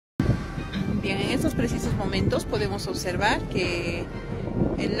Bien, en estos precisos momentos podemos observar que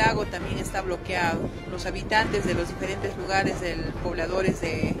el lago también está bloqueado. Los habitantes de los diferentes lugares, pobladores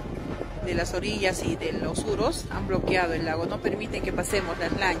de las orillas y de los UROS han bloqueado el lago, no permiten que pasemos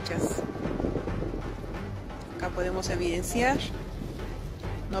las lanchas. Acá podemos evidenciar,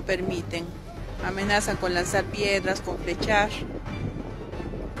 no permiten, amenazan con lanzar piedras, con flechar.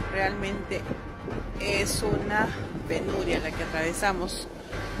 Realmente es una penuria la que atravesamos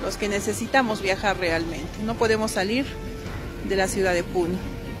los que necesitamos viajar realmente. No podemos salir de la ciudad de Puno.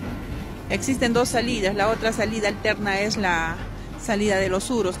 Existen dos salidas, la otra salida alterna es la salida de los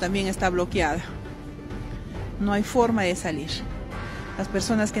UROS, también está bloqueada. No hay forma de salir. Las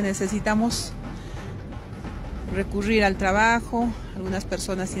personas que necesitamos recurrir al trabajo, algunas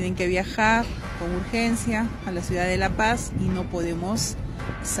personas tienen que viajar con urgencia a la ciudad de La Paz y no podemos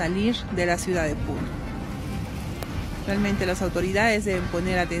salir de la ciudad de Puno. Realmente las autoridades deben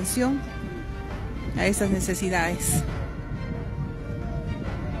poner atención a esas necesidades.